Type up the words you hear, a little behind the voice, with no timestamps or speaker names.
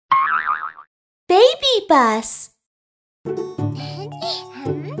BabyBus.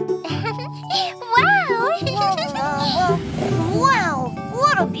 Wow! Wow,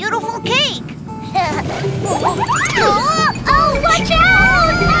 what a beautiful cake! Oh, watch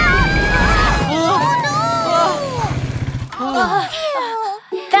out! Oh,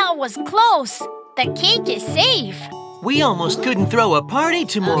 no! That was close. The cake is safe. We almost couldn't throw a party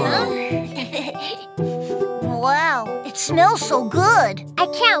tomorrow. Wow, it smells so good. I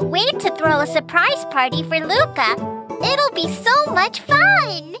can't wait to throw a surprise party for Luca. It'll be so much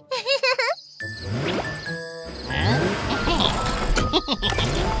fun!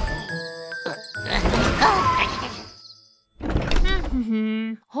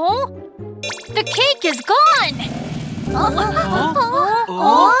 Huh? The cake is gone!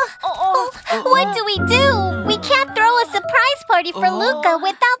 What do we do? We can't throw a surprise party for Luca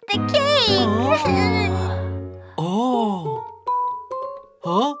without the cake!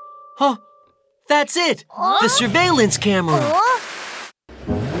 Huh? That's it! The surveillance camera!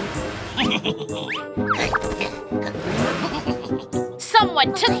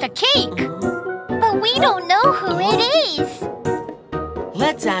 Someone took the cake! But we don't know who it is!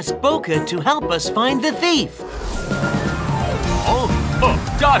 Let's ask Boca to help us find the thief.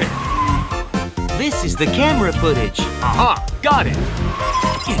 Got it! This is the camera footage. Got it!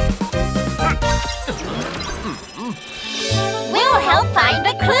 We'll help find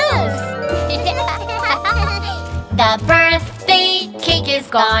the clues! The birthday cake is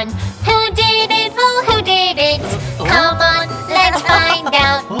gone. Who did it? Oh, who did it? Come on, let's find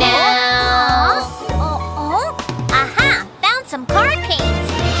out now. Aha! Found some car paint!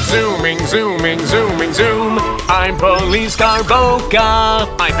 Zooming, zooming, zooming, zoom. I'm Police Car Boca.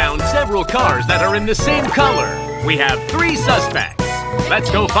 I found several cars that are in the same color. We have 3 suspects.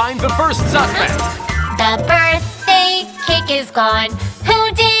 Let's go find the first suspect. The birthday cake is gone.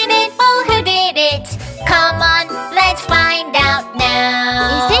 Who did it? Oh, who did it? Come on, let's find out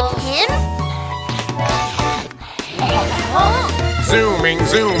now. Is it him? Zooming,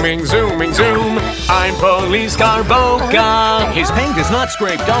 zooming, zooming, zoom. I'm Police Car Boca. His paint is not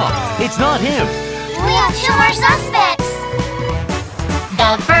scraped off. It's not him. We have 2 more suspects!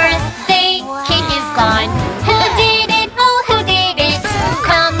 The birthday cake is gone. Who did it? Oh, who did it?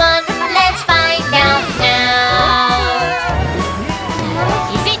 Come on, let's find out now.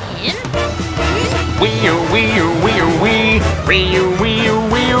 Is it him?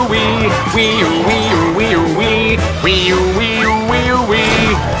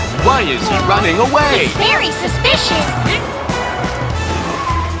 Why is he running away? Very suspicious!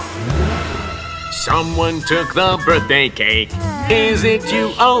 Someone took the birthday cake. Is it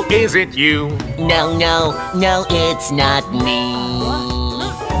you? Oh, is it you? No, it's not me.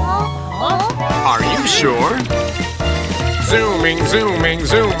 Are you sure? Zooming, zooming,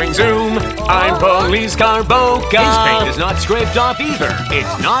 zooming, zoom. I'm Police Car Boca. His paint is not scraped off either.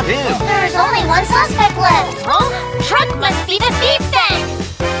 It's not him. There's only 1 suspect left! Truck must be the thief then!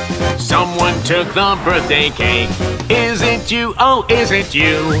 Someone took the birthday cake. Is it you? Oh, is it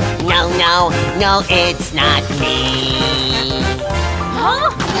you? No, it's not me.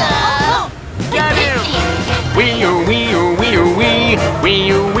 Get him! Wee-oo, wee-oo, wee-oo, wee.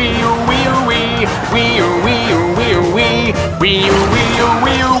 Wee-oo, wee-oo, wee-oo, wee. Wee-oo, wee-oo, wee-oo, wee. Wee-oo, wee-oo,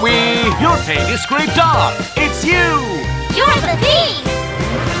 wee-oo, wee. Your paint is scraped off. It's you! You're the thief!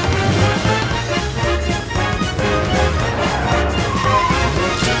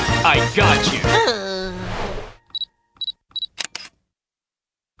 I got you.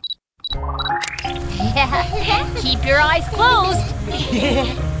 Keep your eyes closed.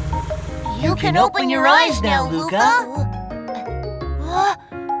 You can open your eyes now, Luca.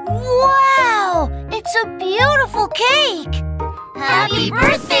 Wow! It's a beautiful cake! Happy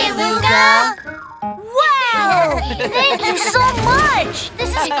birthday, Luca! Wow! Thank you so much! This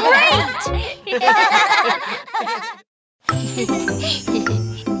is great!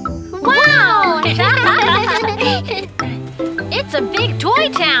 Wow! It's a big toy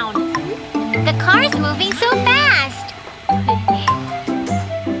town. The car's moving so fast!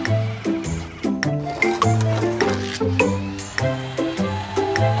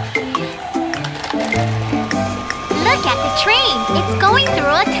 Look at the train! It's going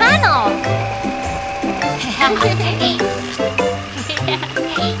through a tunnel!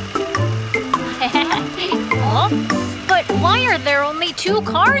 But why are there only 2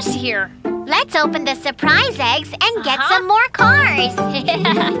 cars here? Let's open the surprise eggs and get some more cars!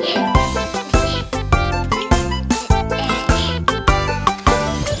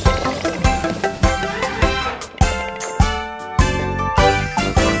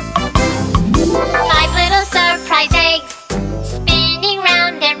 Five little surprise eggs, spinning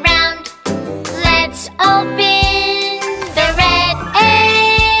round and round. Let's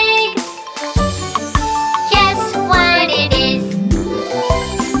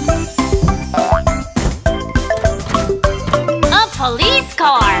police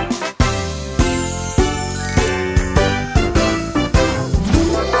car.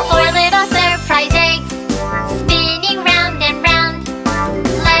 Four little surprise eggs spinning round and round.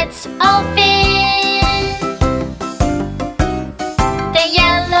 Let's open the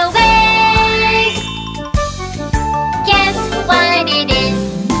yellow egg. Guess what it is?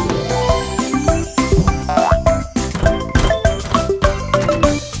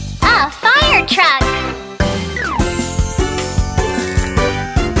 A fire truck.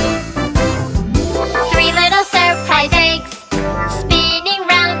 Three little surprise eggs spinning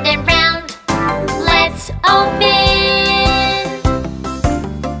round and round. Let's open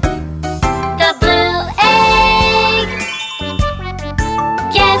the blue egg.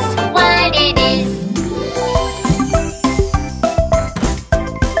 Guess what it is?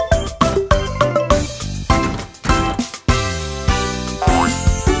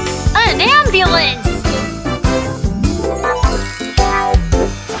 An ambulance.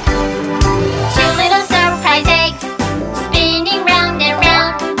 Two little surprise eggs spinning round and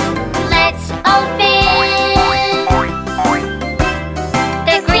round. Let's open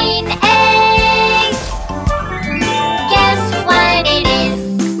the green egg. Guess what it is?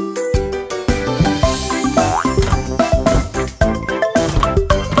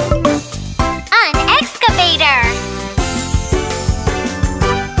 An excavator.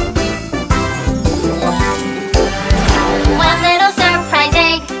 One little surprise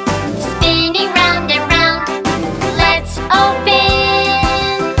egg spinning round and round. Let's open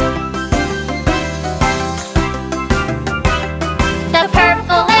the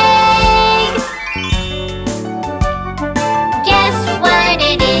purple egg. Guess what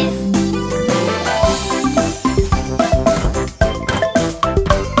it is?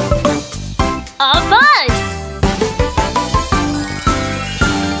 A bus.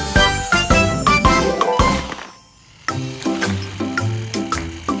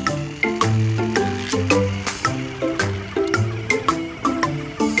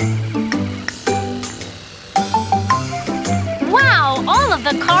 Wow, all of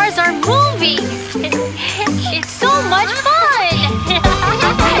the cars are moving. It's so much fun.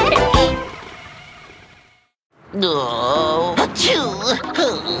 Oh,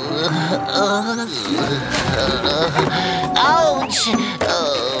 ouch!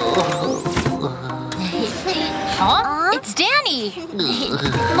 Huh? It's Danny.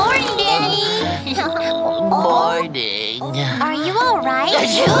 Morning, Danny. Morning. Are you all right?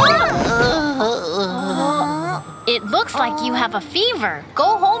 It looks like you have a fever.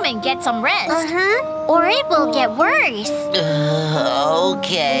 Go home and get some rest. Or it will get worse.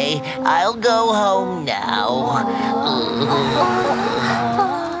 Okay, I'll go home now.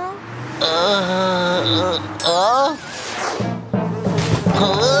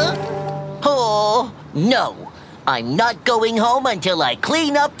 Oh, no. I'm not going home until I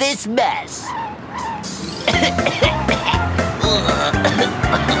clean up this mess. A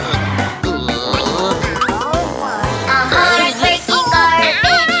hard-working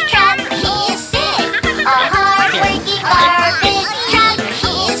garbage truck, he is sick. A hard-working garbage truck,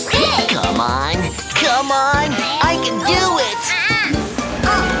 he is sick. Come on, I can do it.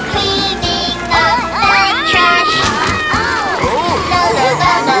 Cleaning up the trash. No, no, no,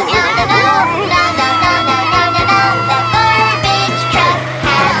 no, no, no, no, no, no, no, no, no, no, no. The garbage truck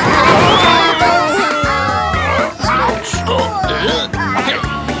has troubles.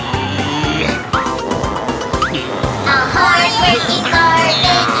 A hard-working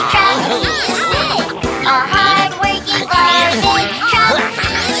garbage truck, he is sick. A hard-working garbage truck,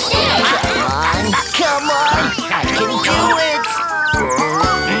 he is sick. Come on, I can do it.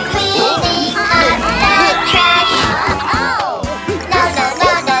 Cleaning up the trash. No, no, no,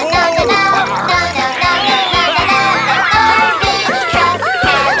 no, no, no, no, no, no, no, no, no, no, no. The garbage truck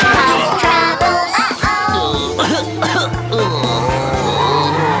has troubles.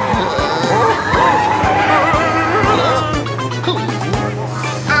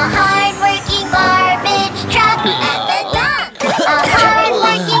 A hard-working garbage truck at the dump. A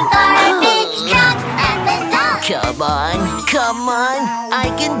hard-working garbage truck at the dump. Come on, I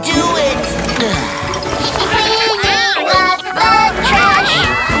can do it. Cleaning up the trash.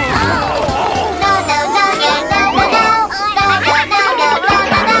 No, no, no, no, no, no, no. No, no, no, no, no,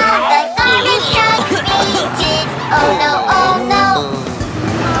 no, no. The garbage truck needs it. Oh no, oh no.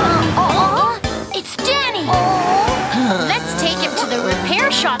 Oh, it's Danny. Let's take him to the repair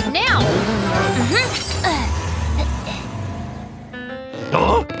shop now.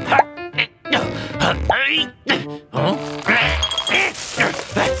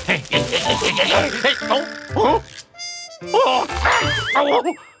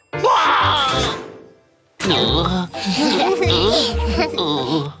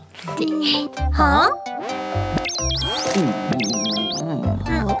 Huh?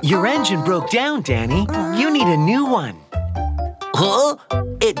 Your engine broke down, Danny. You need a new one. Huh?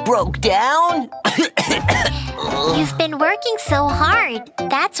 It broke down? You've been working so hard.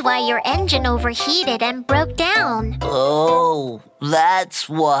 That's why your engine overheated and broke down. Oh, that's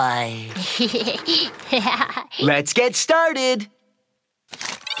why. Let's get started.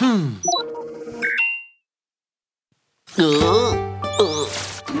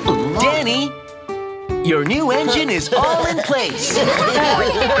 Danny, your new engine is all in place.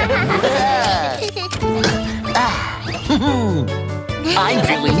 I'm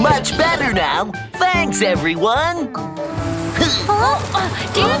feeling much better now. Thanks, everyone.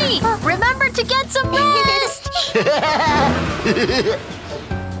 Danny, remember to get some rest.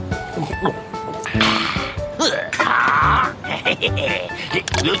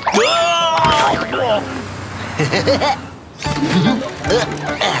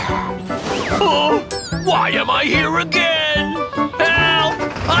 Oh, why am I here again? Help!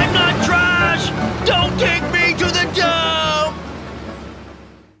 I'm not trash! Don't take me to the dump!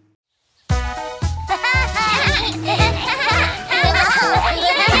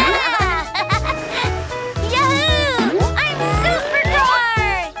 Yahoo! I'm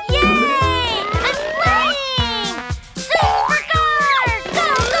Supercar! Yay! I'm flying! Supercar! Go,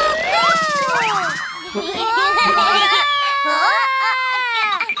 go, go!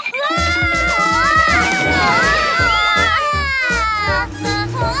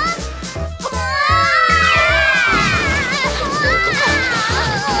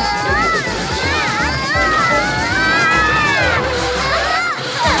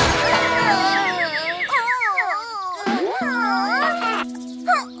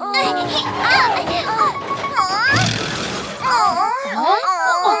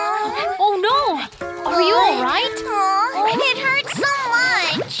 Oh no! Are you all right? It hurts so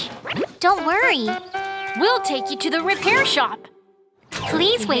much. Don't worry. We'll take you to the repair shop.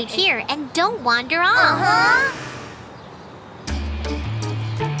 Please wait here and don't wander off.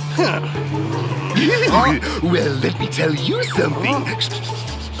 Well, let me tell you something.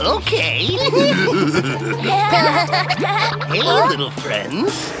 Okay. Hey, little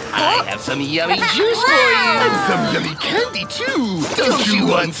friends. I have some yummy juice for you. And some yummy candy, too. Don't you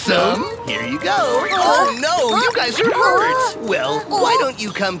want some? Here you go. Oh, no, you guys are hurt. Well, why don't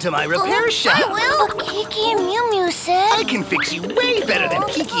you come to my repair shop? Well, Kiki and Mew Mew said. I can fix you way better than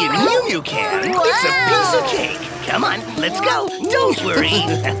Kiki and Mew Mew can. It's a piece of cake. Come on, let's go. Don't worry.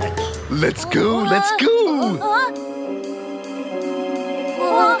 Let's go, let's go.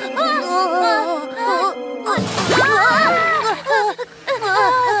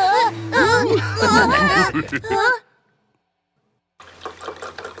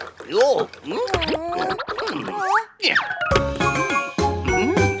 Oh.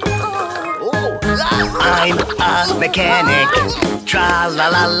 I'm a mechanic,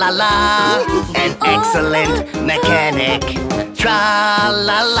 tra-la-la-la-la, an excellent mechanic,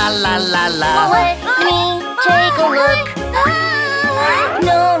 tra-la-la-la-la-la. Let me take a look.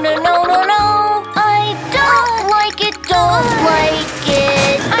 No, no, no, no, no. I don't like it, don't like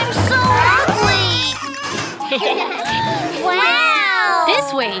it. I'm so ugly. Wow!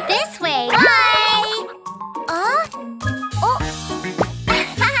 This way. This way. Bye.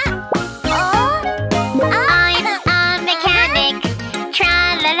 I'm a mechanic.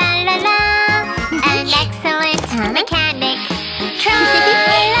 Tra-la-la-la-la. An excellent mechanic.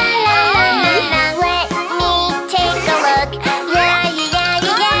 Tra-la-la-la-la. Let me take a look. Yeah, yeah, yeah,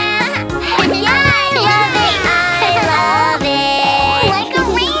 yeah, yeah. Yeah, I love it. I love it. Like a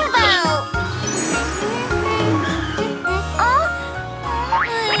rainbow.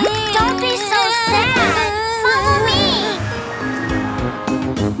 Don't be so sad. Follow me.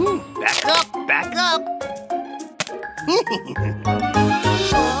 Back up, back up.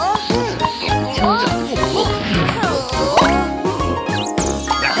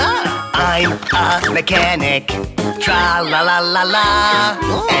 I'm a mechanic, tra-la-la-la-la,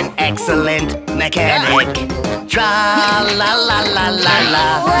 an excellent mechanic,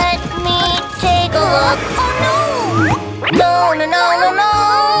 tra-la-la-la-la-la. Let me take a look. Oh no! No, no, no, no, no!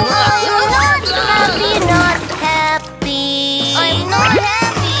 I'm not happy, not happy. I'm not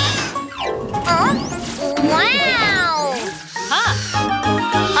happy. Wow!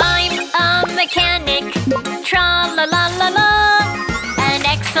 I'm a mechanic. Tra-la-la-la-la. An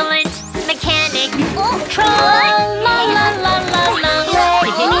excellent mechanic. Tra-la-la-la-la-la.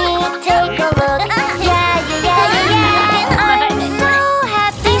 Let me take a look. Yeah, yeah, yeah, yeah, yeah. I'm so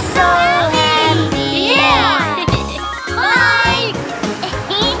happy, so happy. Yeah! Bye.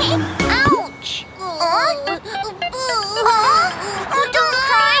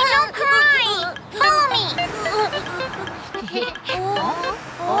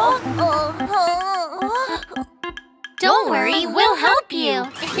 Don't worry, we'll help you.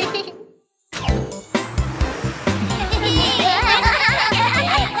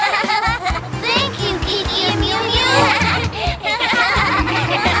 Thank you, Kiki and Mew Mew.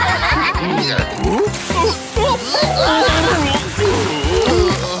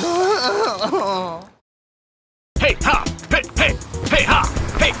 Hey ha! Hey hey! Hey ha!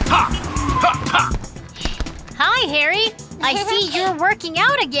 Hey ha! Ha ha! Hi, Harry. I see you're working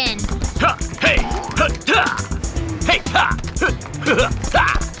out again. Ha! Hey! Ha! Ha! Hey ha! Ha! Ha!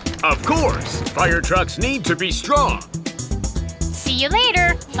 Of course, fire trucks need to be strong. See you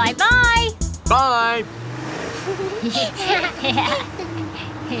later. Bye-bye. Bye.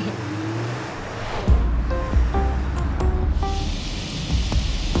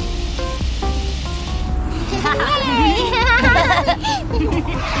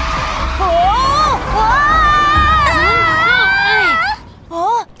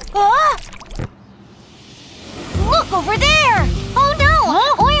 Look over there! Oh no!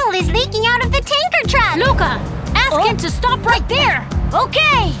 Oil is leaking out of the tanker truck! Luca, ask him to stop right there.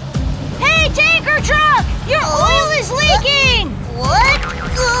 Okay! Hey, tanker truck! Your oil is leaking! What?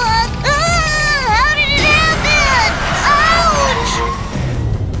 How did it happen? Ouch!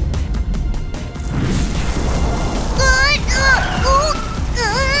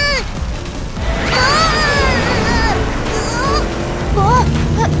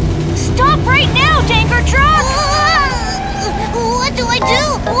 Stop right now, tanker truck! What do I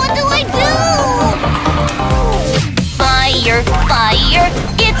do? What do I do? Fire, fire,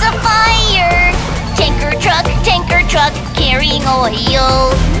 it's a fire! Tanker truck, carrying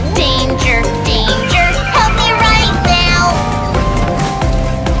oil. Danger, danger, help me right now!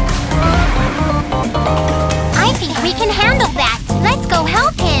 I think we can handle that. Let's go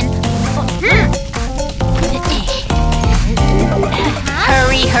help him.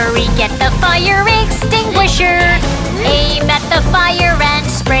 Hurry, hurry, get the fire extinguisher. Aim at the fire and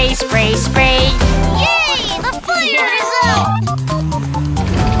spray, spray, spray. Yay! The fire is out!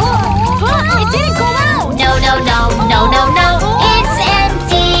 It didn't go out. No, no, no, no, no, no. It's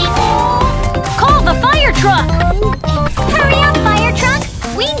empty. Call the fire truck. Hurry up, fire truck!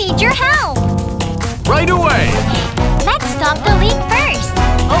 We need your help! Right away. Let's stop the leak first.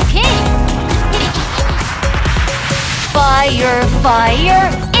 Okay. Fire,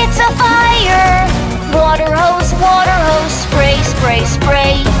 fire, it's a fire! Water hose, spray, spray,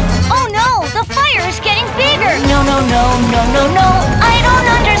 spray. Oh no, the fire is getting bigger! No, no, no, no, no, no, I don't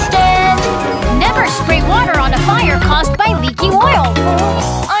understand! Never spray water on a fire caused by leaking oil.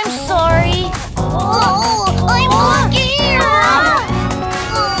 I'm sorry. Oh, I'm scared!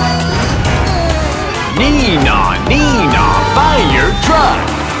 Nina, Nina, fire truck.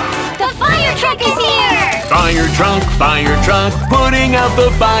 The fire truck is here. Fire truck, putting out the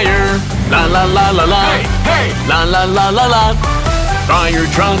fire. La la la la la. Hey, hey. La la la la la. Fire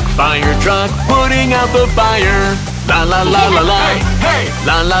truck, putting out the fire. La la la la la. Hey, hey.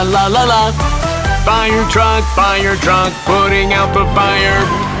 La la la la la. Fire truck, putting out the fire.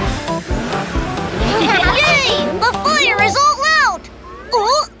 Yay! The fire is all out!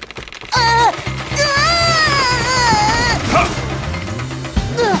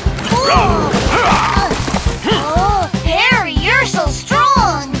 Oh, Harry, you're so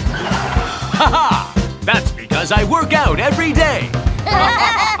strong! Haha! That's because I work out every day.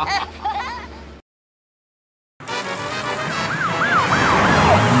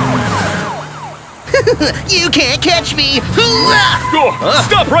 You can't catch me!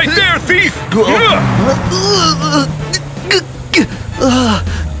 Stop right there, thief!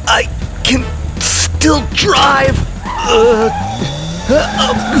 I can still drive.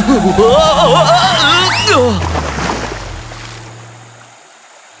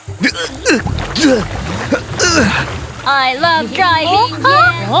 I love driving.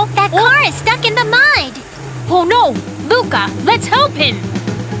 That car is stuck in the mud. Oh no, Luca, let's help him.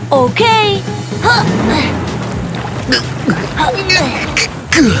 Okay.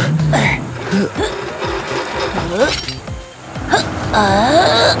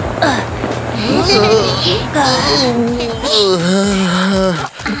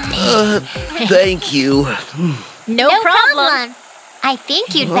 Thank you. No problem. I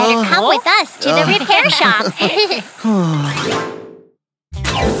think you'd better come with us to the repair shop.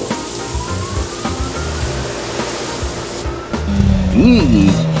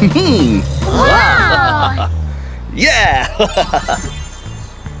 Wow! Yeah!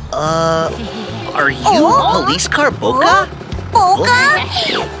 Are you Police Car Boca? Boca?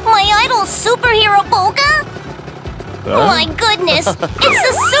 My idol superhero Boca? My goodness, it's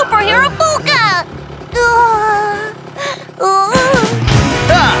the superhero Boca!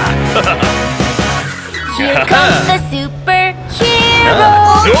 Here comes the soup.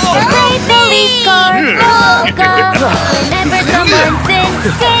 Police Car Boca. Whenever someone's in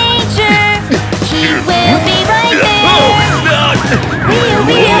danger, he will be right there. Wheel,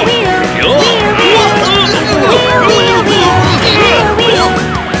 wheel, wheel. Wheel, wheel. Wheel, wheel, wheel. Wheel, wheel.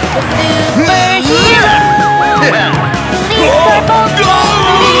 The superhero. Police Car Boca.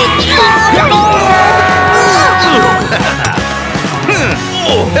 Police Car Boca.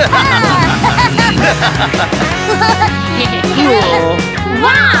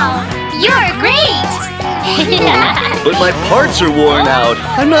 Wow! You're great! But my parts are worn out.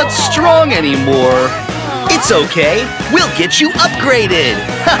 I'm not strong anymore. It's okay. We'll get you upgraded.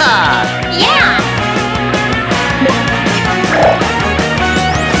 Haha! Yeah!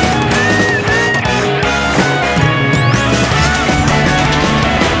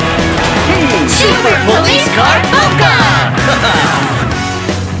 Super Police Car Boca!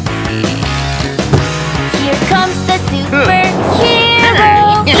 Here comes the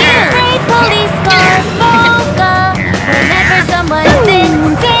superhero. Great Police Car Boca. Whenever someone's in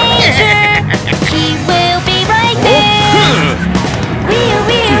danger, he will be right there. Wheel,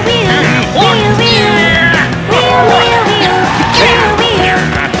 wheel, wheel. Wheel, wheel. Wheel, wheel, wheel. Wheel, wheel.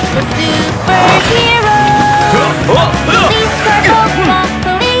 The superhero. Police Car Boca.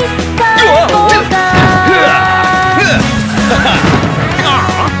 Police Car Boca.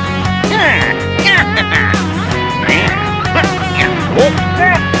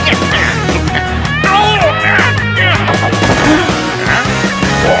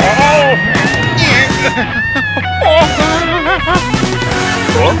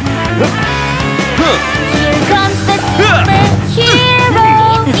 Here comes the superhero.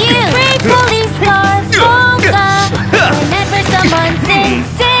 Great Police Car Boca. Whenever someone's in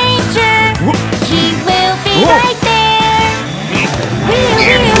danger, he will be right there. Wheel,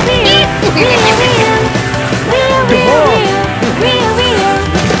 wheel, wheel. Wheel, wheel. Wheel, wheel, wheel. Wheel, wheel.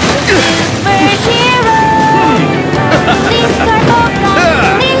 Superhero. Police Car Boca.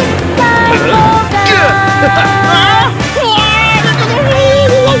 Police Car Boca.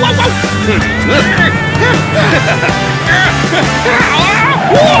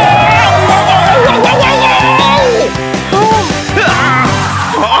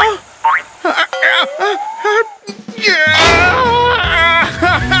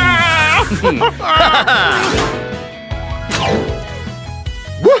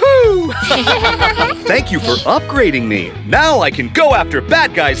 Woohoo! Thank you for upgrading me. Now I can go after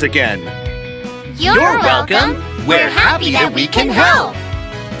bad guys again. You're welcome. We're happy that we can help.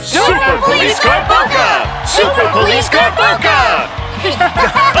 Super Police Car Boca! Super Police Car Boca!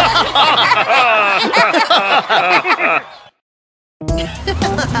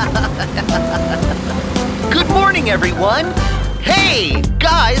 Good morning, everyone. Hey,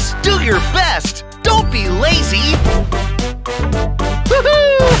 guys, do your best. Don't be lazy.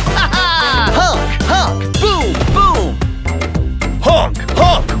 Woohoo! Honk, honk, boom, boom. Honk,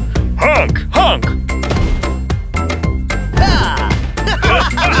 honk, honk, honk. Ha!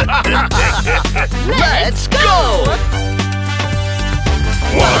 Let's go!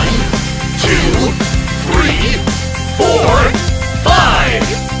 1, 2, 3, 4, 5.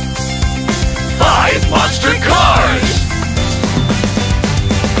 5 monster cars.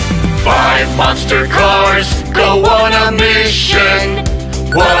 5 monster cars go on a mission.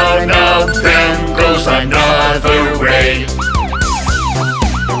 One of them goes another way.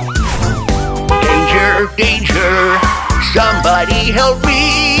 Danger, danger, somebody help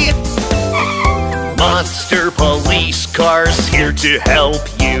me! Monster police cars here to help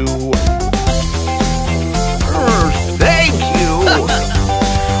you. Thank you!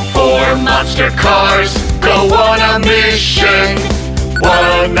 4 monster cars go on a mission.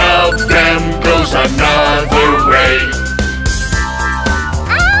 One of them goes another way.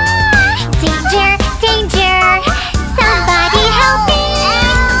 Danger, danger, somebody help me!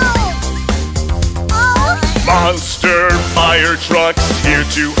 Monster fire trucks here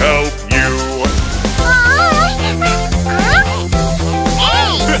to help you.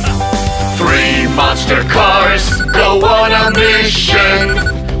 3 monster cars go on a mission.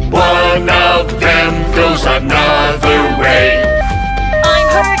 One of them goes another way.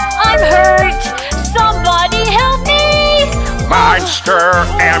 I'm hurt. Somebody help me. Monster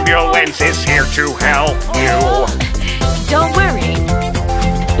ambulance is here to help you. Don't worry.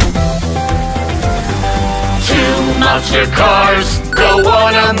 2 monster cars go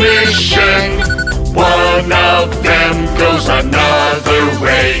on a mission. One of them goes another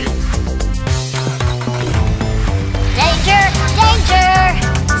way. Danger, danger,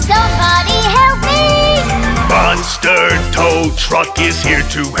 somebody help me! Monster tow truck is here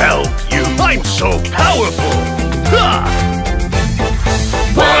to help you. I'm so powerful! Ha!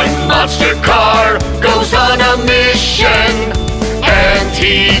 One monster car goes on a mission, and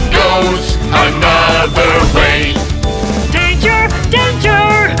he goes another way. Danger!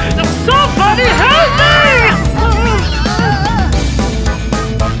 Danger! Somebody help me!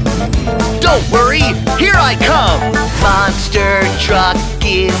 Don't worry, here I come. Monster truck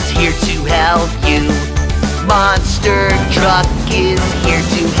is here to help you. Monster truck is here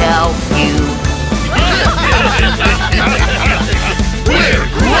to help you. We're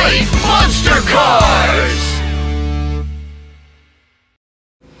great monster cars!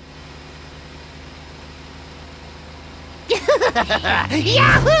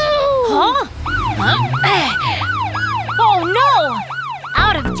 Huh? Oh no!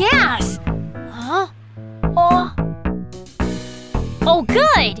 Out of gas! Huh? Oh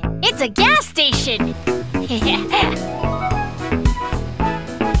good! It's a gas station!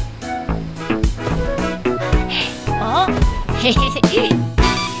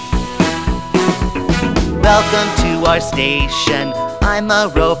 Welcome to our station. I'm a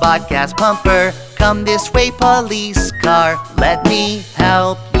robot gas pumper. Come this way, police car. Let me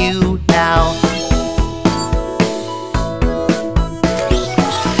help you now.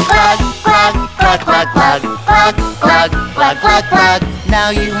 Plug, plug, plug, plug, plug, plug, plug, plug, plug, plug. Now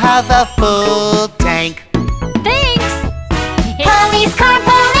you have a full tank. Thanks! Police car,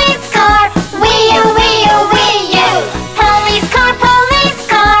 wee-oo, wee-oo, wee-oo. Police car,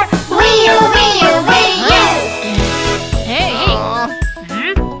 wee-oo, wee-oo, wee-oo. Hey!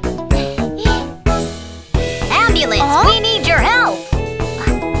 Ambulance, we need your help!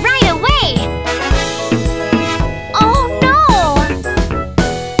 Right away! Oh no!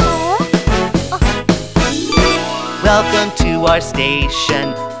 Welcome to our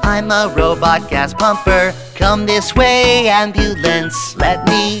station. I'm a robot gas pumper. Come this way, ambulance. Let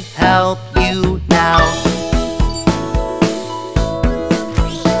me help you now.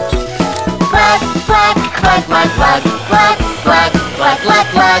 Plug, plug, plug, plug, plug, plug, plug, plug, plug,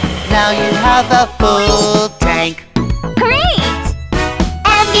 plug. Now you have a full tank. Great!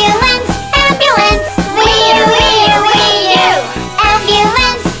 Ambulance, ambulance, wee-oo, wee-oo, wee-oo.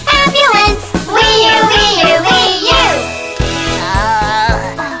 Ambulance, ambulance, wee-oo, wee-oo, wee-oo.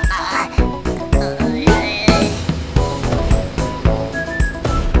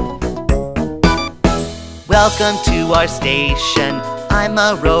 Welcome to our station. I'm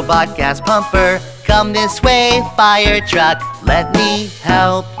a robot gas pumper. Come this way, fire truck. Let me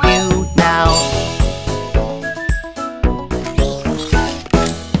help you now.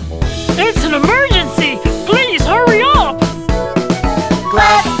 It's an emergency! Please hurry up!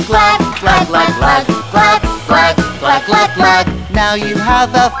 Glug, glug, glug, glug, glug, glug, glug, glug, glug, glug. Now you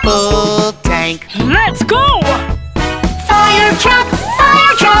have a full tank. Let's go! Fire truck,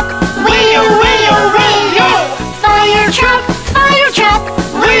 wee-oo, wee-oo, wee-oo. Fire truck,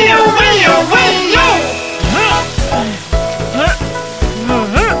 wee-oo, wee-oo, wee-oo.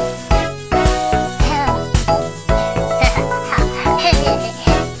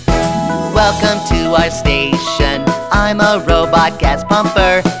 Welcome to our station. I'm a robot gas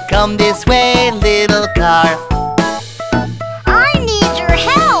pumper. Come this way, little car. I need your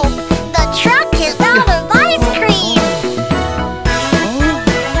help. The truck is out of ice cream.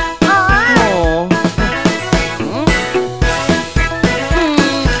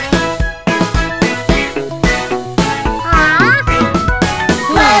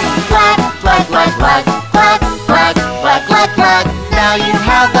 Plug, plug, plug, plug, plug, plug, plug, plug. Now you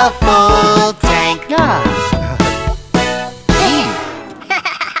have a full tank.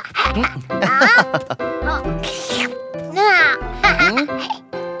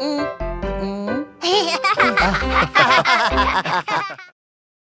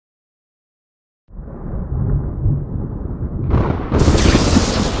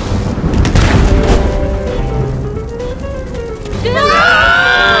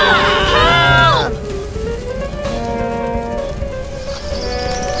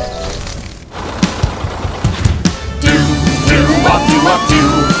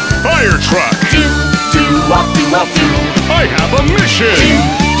 Fire truck! Do-do-wop-do-wop-do. I have a mission!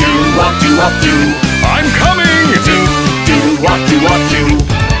 Do-do-wop-do-wop-do. I'm coming! Do-do-wop-do-wop-do.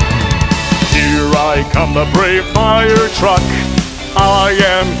 Here I come, the brave fire truck. I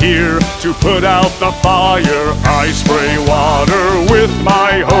am here to put out the fire. I spray water with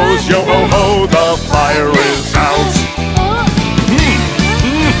my hose. Yo-ho-ho, the fire is out.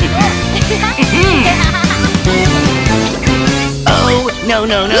 Oh, no,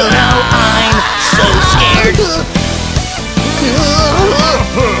 no, no, no, I'm so scared.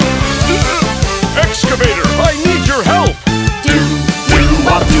 Excavator, I need your help.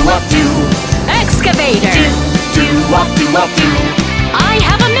 Do-do-wop-do-wop-do. Excavator! Do-do-wop-do-wop-do. I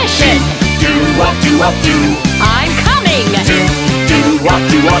have a wop do. I'm coming! Do wop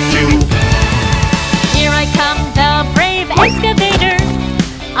do wop do. Here I come, the brave excavator.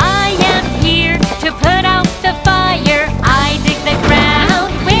 I am here to put out the fire. I dig the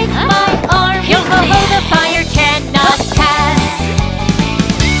ground with my arm. Yo ho ho, the fire cannot pass.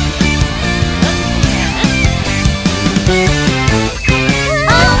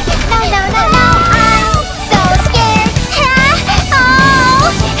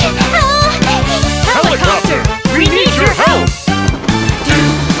 Helicopter, we need your help.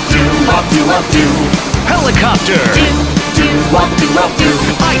 Do wop do wop do. Helicopter! Do wop do wop do.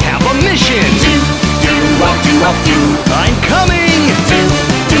 I have a mission! Do wop do wop do. I'm coming!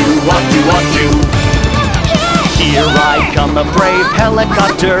 Do wop do wop do. Here I come, the brave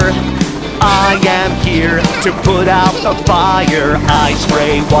helicopter. I am here to put out the fire. I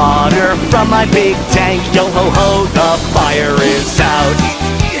spray water from my big tank. Yo ho ho, the fire is out.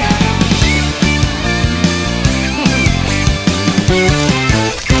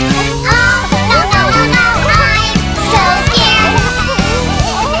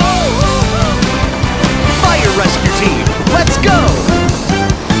 Fire rescue team, let's go!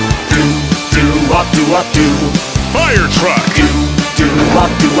 Do wop do wop do. Fire truck. Do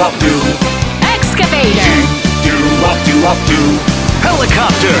wop do wop do. Excavator! Do wop do wop do.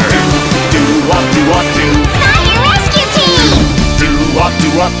 Helicopter! Do wop do wop do. Fire rescue team! Do wop do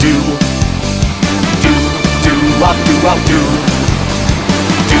wop do. Do wop do wop do.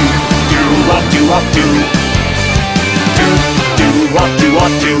 Do wop do wop do. Do wop do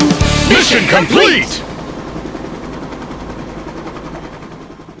wop do. Mission complete!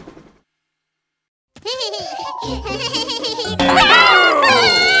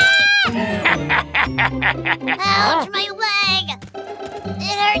 Ouch, my leg!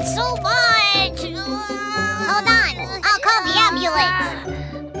 It hurts so much! Hold on, I'll call the ambulance.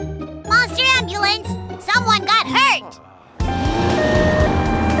 Monster ambulance! Someone got hurt!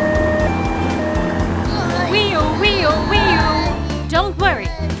 Wee-oo, wee-oo, wee-oo. Don't worry,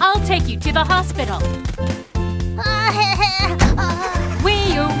 I'll take you to the hospital.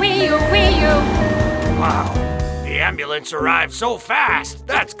 Wee-oo, wee-oo, wee-oo. Wow, the ambulance arrived so fast.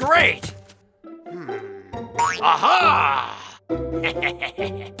 That's great. Aha!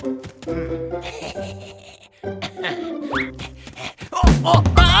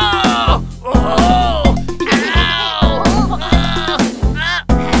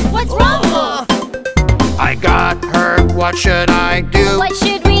 What's wrong? I got hurt. What should I do? What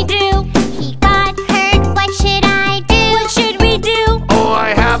should we do? He got hurt, what should I do? What should we do? Oh,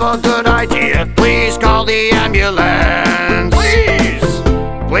 I have a good idea. Please call the ambulance.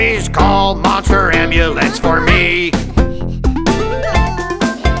 Please call Monster Ambulance for me.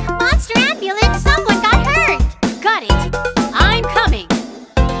 Monster ambulance, someone got hurt! Got it. I'm coming.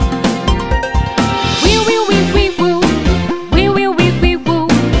 Wee wee wee wee woo. Wee wee wee wee woo.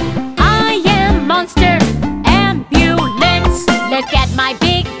 I am Monster Ambulance. Look at my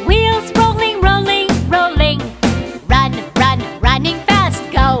big wheels rolling, rolling, rolling. Run, run, running fast.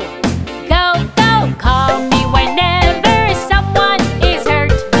 Go, go, go. Call me whenever someone is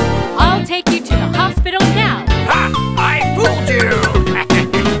hurt. I'll take you to the hospital now. Ha! I fooled you.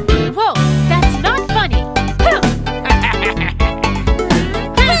 Whoa, that's not funny.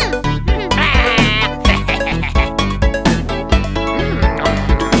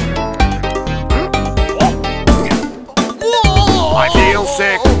 I feel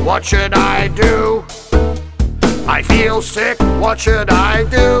sick. What should I do? I feel sick. What should I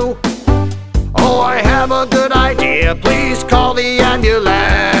do? Oh, I have a good idea. Please call the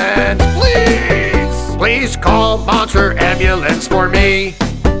ambulance. Please. Please call Monster Ambulance for me.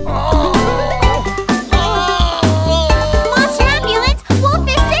 Monster ambulance, Wolf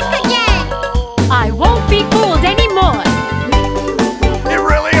is sick again! I won't be fooled anymore. It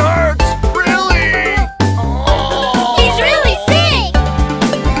really hurts. Really. He's really sick!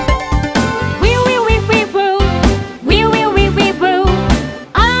 Wee wee wee wee woo. Wee wee wee wee woo.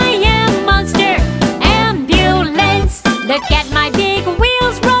 I am Monster Ambulance. Look at my big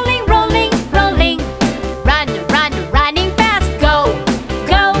wheels rolling, rolling, rolling. Run, run, running fast. Go,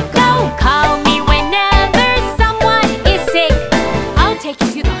 go, go. Call me whenever someone is sick. I'll take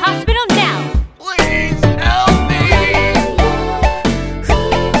you to the hospital now. Please help me.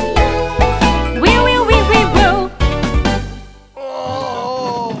 Wee wee wee wee woo.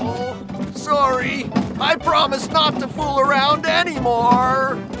 Oh, sorry. I promise not to fool around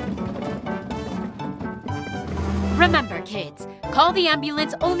anymore. Remember, kids, call the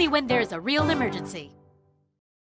ambulance only when there's a real emergency.